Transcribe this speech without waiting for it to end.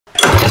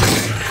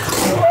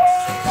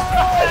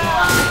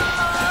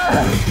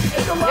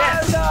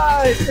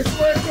guys, it's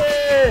working.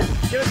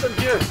 Give us some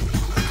juice.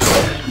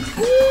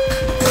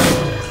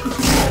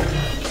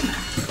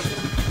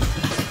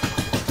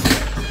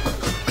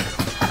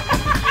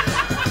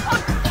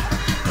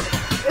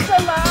 It's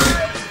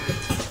alive.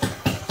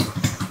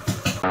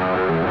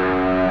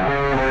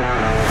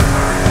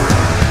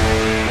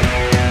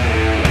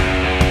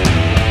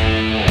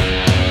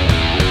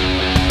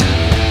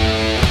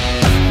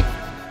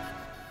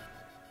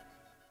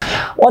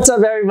 What's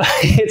up, everybody?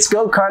 It's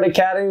Italkart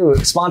Academy,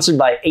 sponsored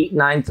by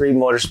 893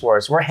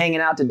 Motorsports. We're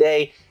hanging out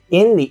today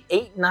in the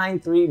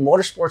 893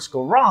 Motorsports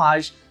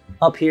garage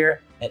up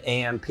here at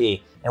AMP.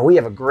 And we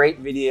have a great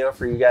video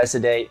for you guys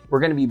today. We're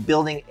going to be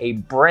building a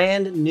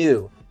brand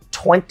new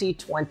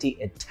 2020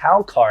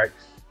 Italkart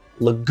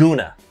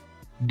Laguna.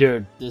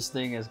 Dude, this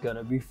thing is going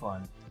to be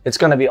fun. It's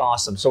going to be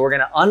awesome. So we're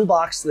going to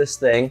unbox this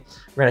thing.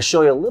 We're going to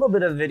show you a little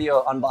bit of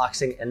video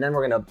unboxing, and then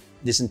we're going to,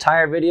 this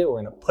entire video,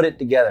 we're going to put it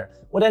together.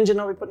 What engine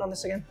are we putting on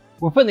this again?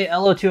 We're putting the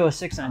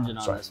LO206 engine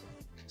on this one.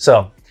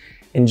 So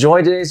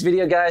enjoy today's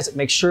video, guys.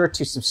 Make sure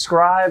to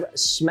subscribe,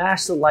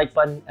 smash the like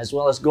button, as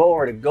well as go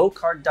over to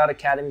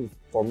gokart.academy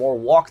for more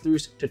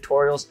walkthroughs,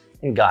 tutorials,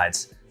 and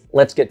guides.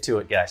 Let's get to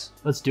it, guys.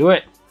 Let's do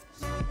it.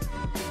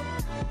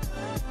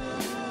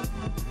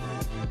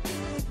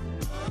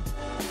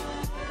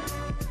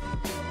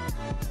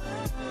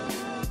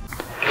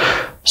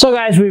 So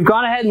guys, we've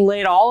gone ahead and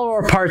laid all of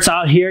our parts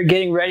out here,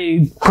 getting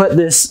ready to put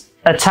this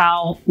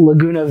Italkart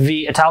Laguna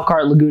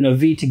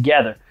V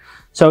together.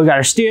 So we got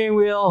our steering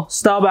wheel,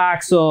 stub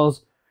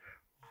axles,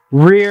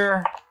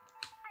 rear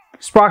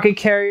sprocket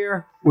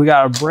carrier, we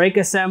got a brake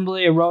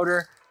assembly, a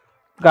rotor,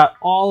 got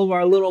all of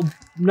our little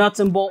nuts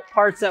and bolt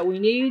parts that we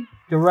need,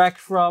 direct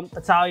from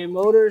Italian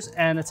Motors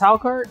and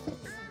Italkart,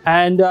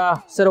 and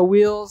set of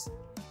wheels.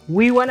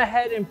 We went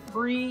ahead and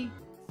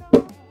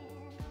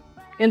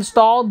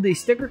installed the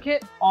sticker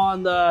kit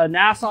on the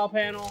Nassau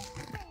panel,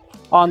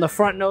 on the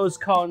front nose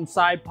cone,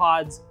 side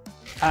pods,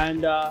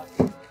 and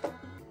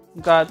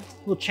got a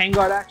little chain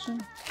guard action.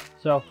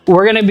 So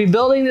we're gonna be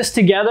building this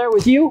together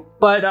with you,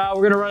 but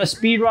we're gonna run a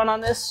speed run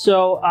on this.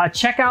 So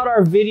check out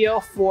our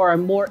video for a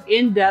more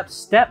in-depth,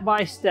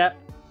 step-by-step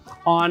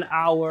on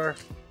our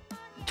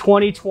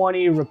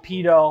 2020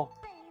 Rapido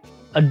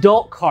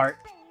adult kart.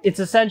 It's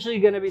essentially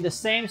gonna be the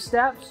same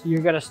steps.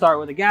 You're gonna start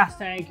with a gas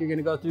tank, you're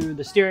gonna go through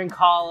the steering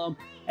column,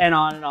 and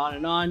on and on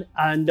and on.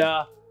 And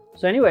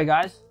so anyway,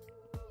 guys,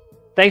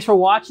 thanks for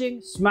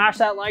watching. Smash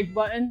that like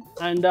button,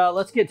 and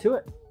let's get to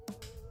it.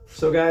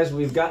 So guys,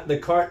 we've got the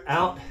cart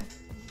out.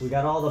 We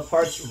got all the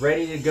parts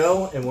ready to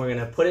go, and we're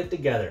gonna put it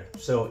together.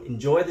 So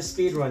enjoy the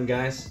speed run,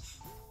 guys.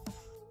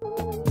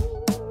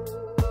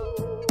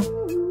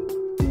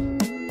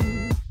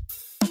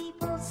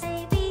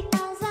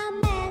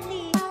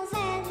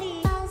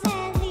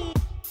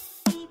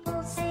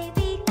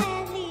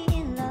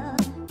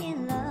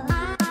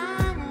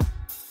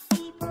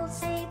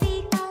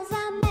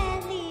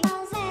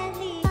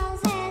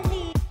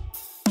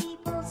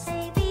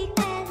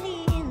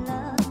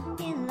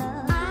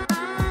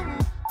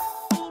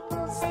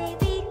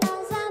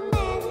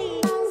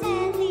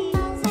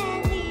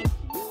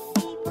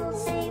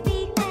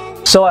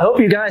 So I hope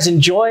you guys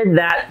enjoyed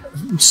that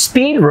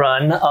speed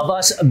run of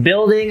us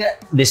building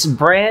this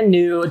brand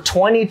new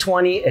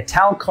 2020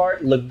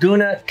 Italkart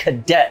Laguna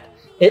Cadet.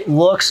 It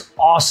looks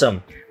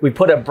awesome. We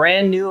put a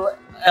brand new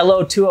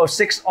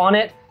LO206 on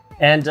it.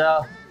 And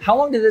how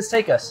long did this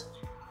take us?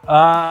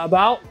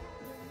 About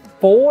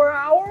 4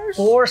 hours?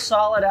 4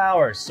 solid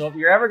hours. So if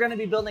you're ever gonna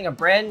be building a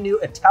brand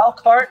new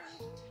Italkart,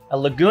 a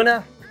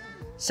Laguna,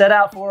 set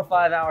out 4 or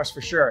 5 hours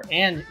for sure.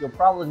 And you'll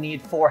probably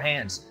need 4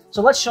 hands.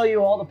 So let's show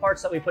you all the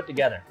parts that we put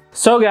together.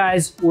 So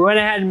guys, we went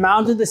ahead and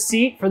mounted the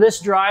seat for this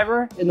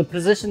driver in the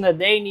position that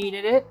they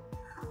needed it.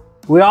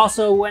 We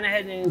also went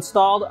ahead and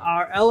installed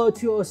our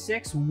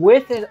LO206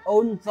 with an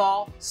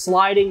Odenthal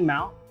sliding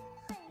mount.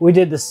 We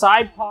did the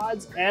side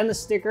pods and the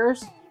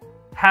stickers.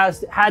 Had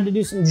to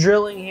do some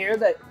drilling here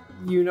that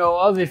you know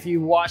of if you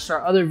watched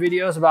our other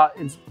videos about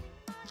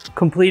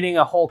completing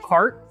a whole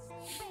cart.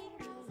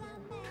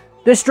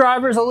 This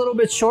driver is a little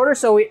bit shorter,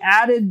 so we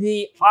added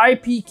the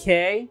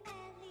IPK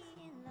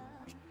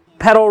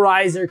pedal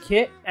riser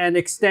kit and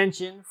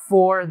extension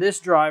for this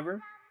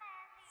driver.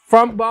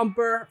 Front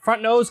bumper,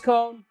 front nose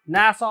cone,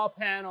 Nassau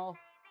panel.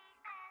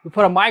 We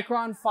put a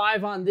Micron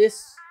 5 on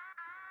this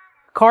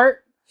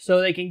cart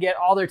so they can get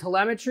all their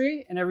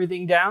telemetry and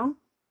everything down,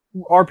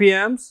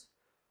 RPMs.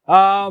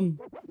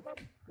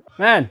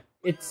 Man,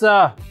 it's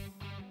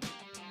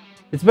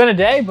been a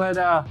day,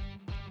 but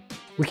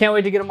we can't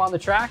wait to get them on the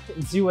track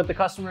and see what the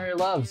customer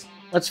loves.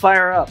 Let's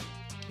fire up.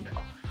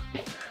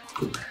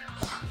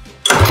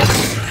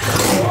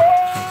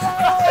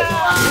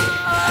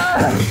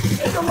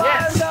 It's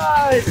alive,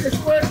 guys! It's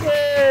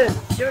working!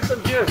 Give it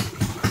some juice.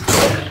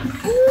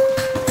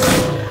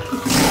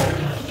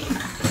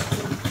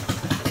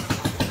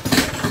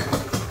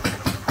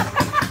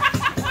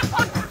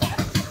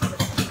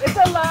 It's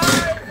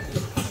alive!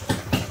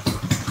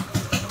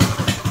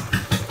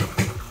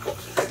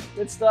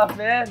 Good stuff,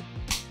 man.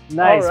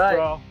 Nice, all right,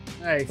 bro.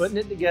 Nice. Putting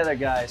it together,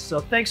 guys. So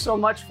thanks so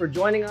much for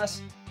joining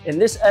us in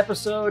this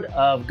episode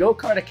of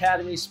Go-Kart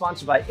Academy,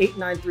 sponsored by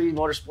 893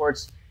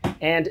 Motorsports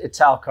and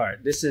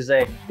Italkart. This is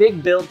a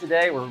big build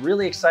today. We're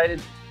really excited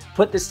to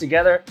put this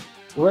together.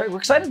 We're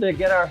excited to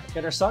get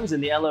our sons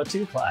in the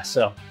LO2 class.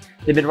 So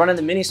they've been running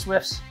the mini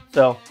Swifts,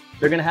 so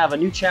they're gonna have a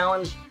new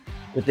challenge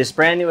with this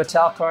brand new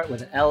Italkart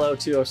with an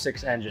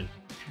LO206 engine.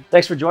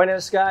 Thanks for joining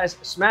us, guys.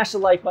 Smash the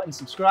like button,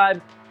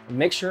 subscribe, and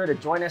make sure to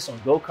join us on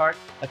Go-Kart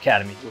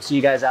Academy. We'll see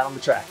you guys out on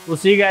the track. We'll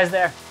see you guys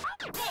there.